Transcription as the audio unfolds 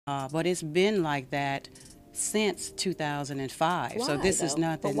But it's been like that since 2005. So Why this is though? But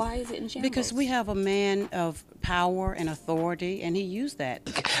nothing why is it in because we shambles? have a man of power and authority, and he used that.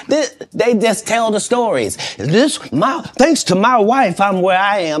 They just tell the stories. Thanks to my wife, I'm where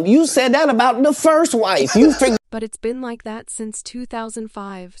I am. You said that about the first wife. You figured. But it's been like that since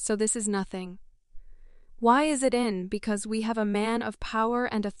 2005, so this is nothing. Why is it in? Because we have a man of power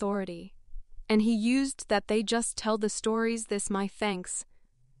and authority. And he used that they just tell the stories this my thanks.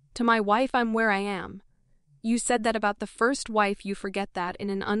 To my wife, I'm where I am. You said that about the first wife, you forget that in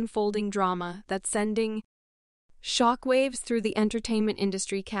an unfolding drama that's sending shockwaves through the entertainment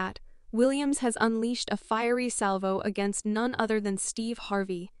industry. Katt Williams has unleashed a fiery salvo against none other than Steve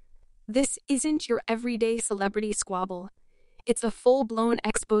Harvey. This isn't your everyday celebrity squabble. It's a full-blown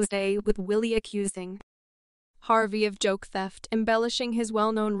exposé with Willie accusing Harvey of joke theft, embellishing his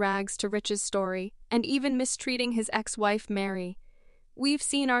well-known rags to riches story, and even mistreating his ex-wife Mary. We've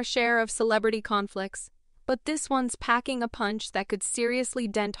seen our share of celebrity conflicts, but this one's packing a punch that could seriously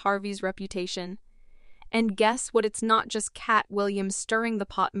dent Harvey's reputation. And guess what? It's not just Katt Williams stirring the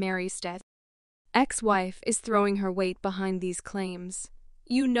pot. Mary's ex-wife is throwing her weight behind these claims.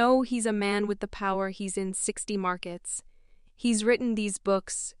 You know he's a man with the power. He's in 60 markets. He's written these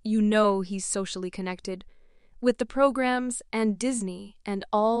books. You know he's socially connected with the programs and Disney and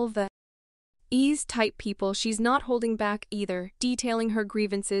all the ease-type people. She's not holding back either, detailing her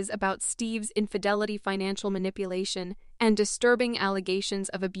grievances about Steve's infidelity, financial manipulation, and disturbing allegations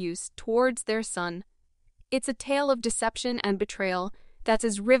of abuse towards their son. It's a tale of deception and betrayal that's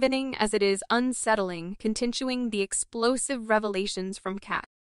as riveting as it is unsettling, continuing the explosive revelations from Katt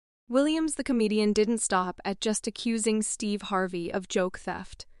Williams. The comedian didn't stop at just accusing Steve Harvey of joke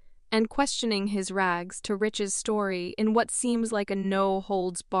theft and questioning his rags to riches story in what seems like a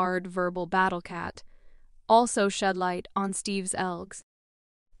no-holds-barred verbal battle. Katt also shed light on Steve's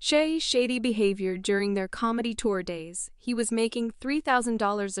shady behavior during their comedy tour days. He was making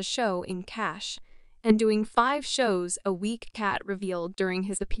 $3,000 a show in cash and doing 5 shows a week, Katt revealed during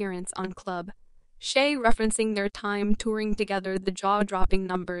his appearance on Club Shay, referencing their time touring together. The jaw-dropping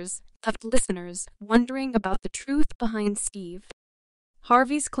numbers left listeners wondering about the truth behind Steve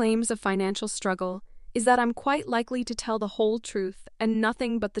Harvey's claims of financial struggle. Is that I'm quite likely to tell the whole truth and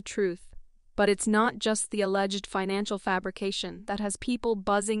nothing but the truth. But it's not just the alleged financial fabrication that has people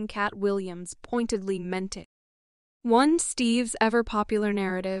buzzing. Katt Williams pointedly meant it. One, Steve's ever-popular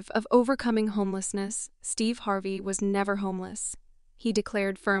narrative of overcoming homelessness. Steve Harvey was never homeless, he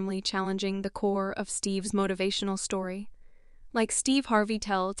declared, firmly challenging the core of Steve's motivational story. Like Steve Harvey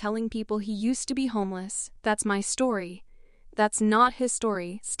telling people he used to be homeless, that's my story. That's not his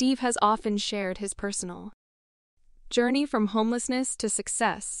story. Steve has often shared his personal journey from homelessness to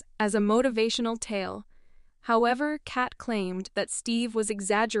success as a motivational tale. However, Katt claimed that Steve was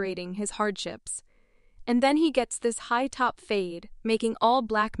exaggerating his hardships. And then he gets this high-top fade, making all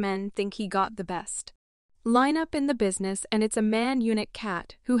black men think he got the best lineup in the business, and it's a man unit.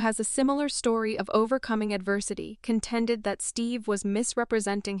 Katt, who has a similar story of overcoming adversity, contended that Steve was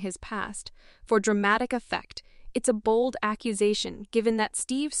misrepresenting his past for dramatic effect. It's a bold accusation, given that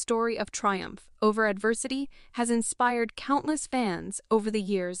Steve's story of triumph over adversity has inspired countless fans over the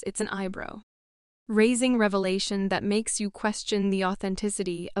years. It's an eyebrow-raising revelation that makes you question the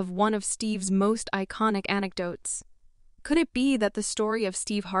authenticity of one of Steve's most iconic anecdotes. Could it be that the story of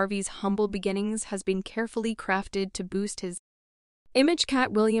Steve Harvey's humble beginnings has been carefully crafted to boost his image?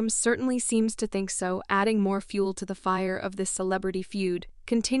 Katt Williams certainly seems to think so, adding more fuel to the fire of this celebrity feud,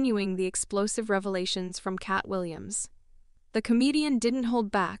 continuing the explosive revelations from Katt Williams. The comedian didn't hold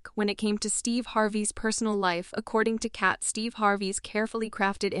back when it came to Steve Harvey's personal life. According to Katt, Steve Harvey's carefully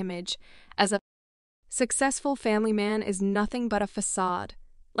crafted image as a successful family man is nothing but a facade.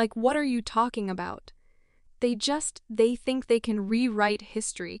 Like, what are you talking about? They think they can rewrite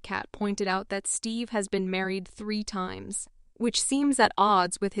history. Katt pointed out that Steve has been married 3 times, which seems at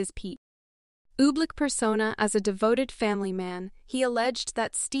odds with his public persona as a devoted family man. He alleged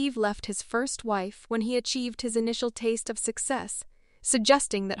that Steve left his first wife when he achieved his initial taste of success,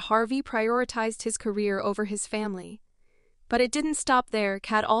 suggesting that Harvey prioritized his career over his family. But it didn't stop there.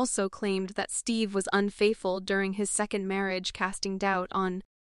 Katt also claimed that Steve was unfaithful during his second marriage, casting doubt on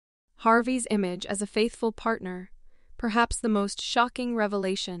Harvey's image as a faithful partner. Perhaps the most shocking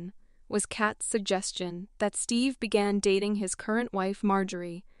revelation was Katt's suggestion that Steve began dating his current wife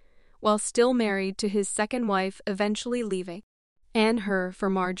Marjorie while still married to his second wife, eventually leaving her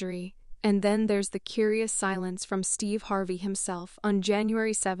for Marjorie. And then there's the curious silence from Steve Harvey himself. On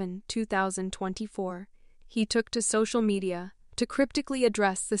January 7, 2024, he took to social media to cryptically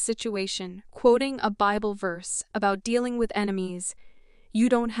address the situation, quoting a Bible verse about dealing with enemies. "You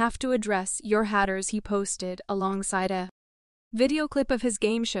don't have to address your hatters," he posted alongside a video clip of his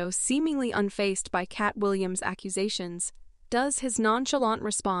game show seemingly unfazed by Katt Williams' accusations. Does his nonchalant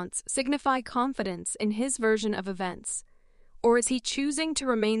response signify confidence in his version of events? Or is he choosing to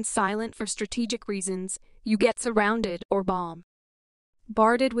remain silent for strategic reasons? You get surrounded or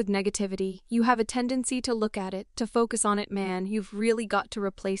bombarded with negativity. You have a tendency to look at it, to focus on it. Man, you've really got to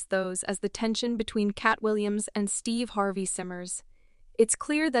replace those as the tension between Katt Williams and Steve Harvey simmers. It's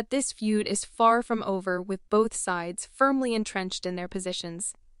clear that this feud is far from over, with both sides firmly entrenched in their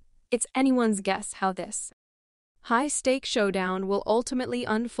positions. It's anyone's guess how this high-stake showdown will ultimately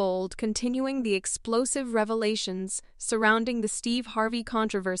unfold, continuing the explosive revelations surrounding the Steve Harvey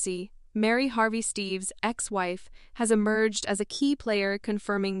controversy. Mary Harvey, Steve's ex-wife, has emerged as a key player,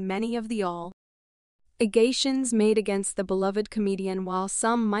 confirming many of the allegations made against the beloved comedian. While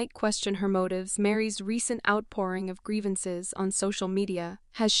some might question her motives, Mary's recent outpouring of grievances on social media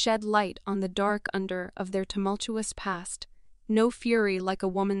has shed light on the dark under of their tumultuous past. No fury like a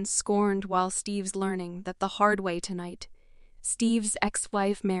woman scorned, while Steve's learning that the hard way tonight. Steve's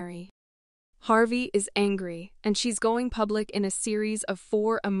ex-wife Mary Harvey is angry, and she's going public in a series of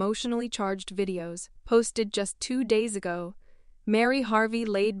 4 emotionally charged videos posted just 2 days ago. Mary Harvey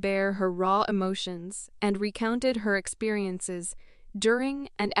laid bare her raw emotions and recounted her experiences during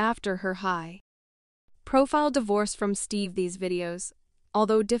and after her high-profile divorce from Steve. These videos,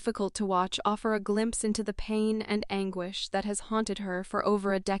 although difficult to watch, offer a glimpse into the pain and anguish that has haunted her for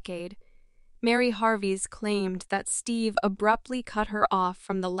over a decade. Mary Harvey's claimed that Steve abruptly cut her off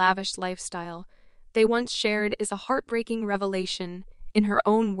from the lavish lifestyle they once shared is a heartbreaking revelation. In her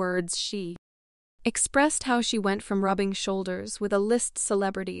own words, she expressed how she went from rubbing shoulders with A-list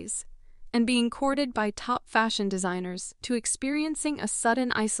celebrities and being courted by top fashion designers to experiencing a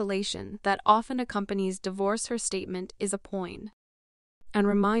sudden isolation that often accompanies divorce. Her statement is a poignant and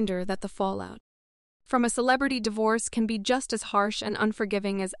reminder that the fallout from a celebrity divorce can be just as harsh and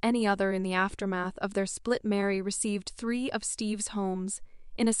unforgiving as any other. In the aftermath of their split, Mary received 3 of Steve's homes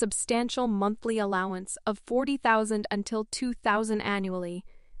in a substantial monthly allowance of $40,000 until $2,000 annually,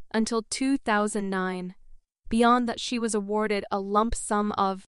 until 2009. Beyond that, she was awarded a lump sum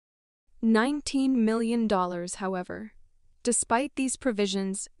of $19 million. However, despite these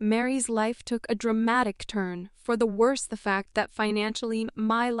provisions, Mary's life took a dramatic turn for the worse. The fact that financially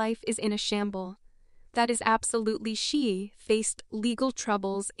my life is in a shambles. That is absolutely. She faced legal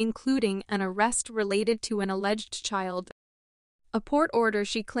troubles, including an arrest related to an alleged child support order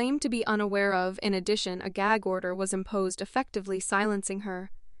she claimed to be unaware of. In addition, a gag order was imposed, effectively silencing her,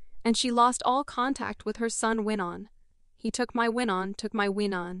 and she lost all contact with her son. Win on. He took my win on.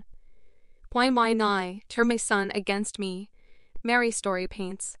 Why turn my son against me? Mary's story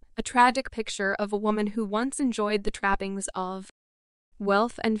paints a tragic picture of a woman who once enjoyed the trappings of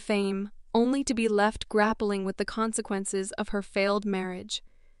wealth and fame, only to be left grappling with the consequences of her failed marriage.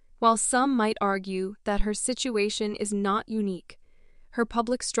 While some might argue that her situation is not unique, her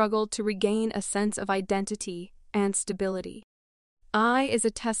public struggle to regain a sense of identity and stability is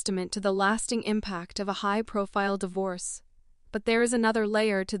a testament to the lasting impact of a high-profile divorce. But there is another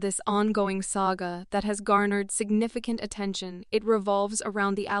layer to this ongoing saga that has garnered significant attention. It revolves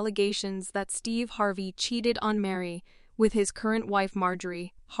around the allegations that Steve Harvey cheated on Mary with his current wife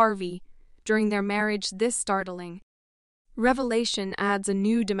Marjorie Harvey during their marriage. This startling revelation adds a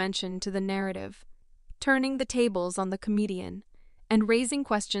new dimension to the narrative, turning the tables on the comedian and raising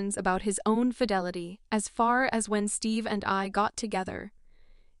questions about his own fidelity. As far as when Steve and I got together,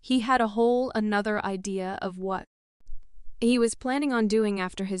 he had a whole another idea of what he was planning on doing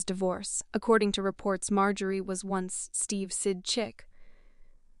after his divorce. According to reports, Marjorie was once Steve's side chick.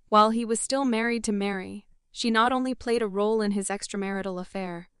 While he was still married to Mary, she not only played a role in his extramarital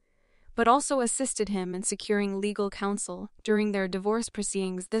affair, but also assisted him in securing legal counsel during their divorce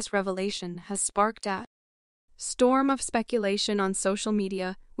proceedings. This revelation has sparked a storm of speculation on social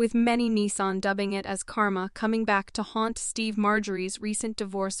media, with many Nissan dubbing it as karma coming back to haunt Steve. Marjorie's recent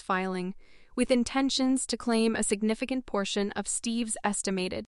divorce filing, with intentions to claim a significant portion of Steve's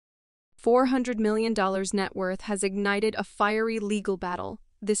estimated $400 million net worth, has ignited a fiery legal battle.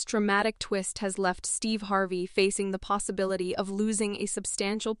 This dramatic twist has left Steve Harvey facing the possibility of losing a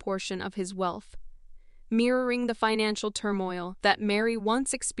substantial portion of his wealth, mirroring the financial turmoil that Mary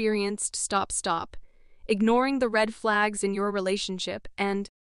once experienced. Stop. Ignoring the red flags in your relationship and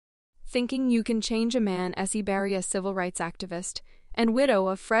thinking you can change a man. S.E. Barry, a civil rights activist and widow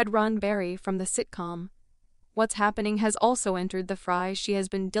of Fred Ron Barry from the sitcom What's Happening, has also entered the fray. She has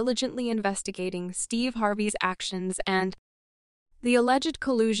been diligently investigating Steve Harvey's actions and The alleged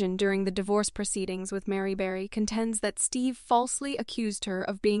collusion during the divorce proceedings with Mary Berry contends that Steve falsely accused her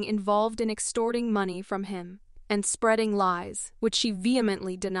of being involved in extorting money from him and spreading lies, which she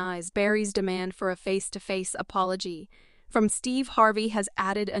vehemently denies. Berry's demand for a face-to-face apology from Steve Harvey has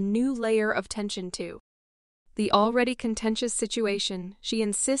added a new layer of tension to the already contentious situation. She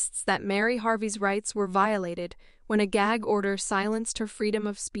insists that Mary Harvey's rights were violated when a gag order silenced her freedom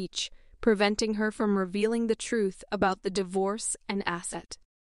of speech, preventing her from revealing the truth about the divorce and asset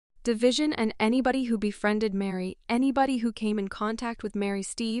division. And anybody who befriended Mary, anybody who came in contact with Mary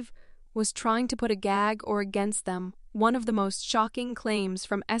Steve, was trying to put a gag or against them. One of the most shocking claims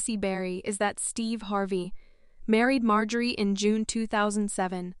from Essie Berry is that Steve Harvey married Marjorie in June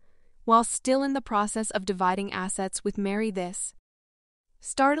 2007, while still in the process of dividing assets with Mary. This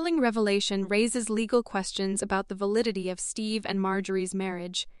startling revelation raises legal questions about the validity of Steve and Marjorie's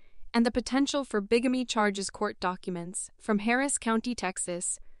marriage and the potential for bigamy charges. Court documents from Harris County,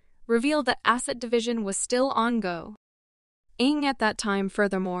 Texas, reveal that asset division was still ongoing at that time.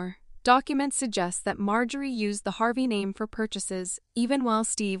 Furthermore, documents suggest that Marjorie used the Harvey name for purchases even while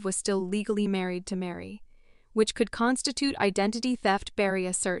Steve was still legally married to Mary, which could constitute identity theft. Berry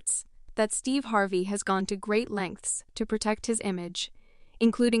asserts that Steve Harvey has gone to great lengths to protect his image,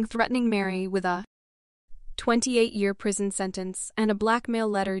 including threatening Mary with a 28-year prison sentence and a blackmail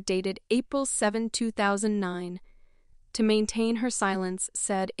letter dated April 7, 2009. To maintain her silence,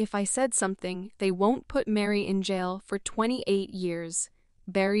 said, "If I said something, they won't put Mary in jail for 28 years.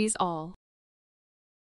 Berry's all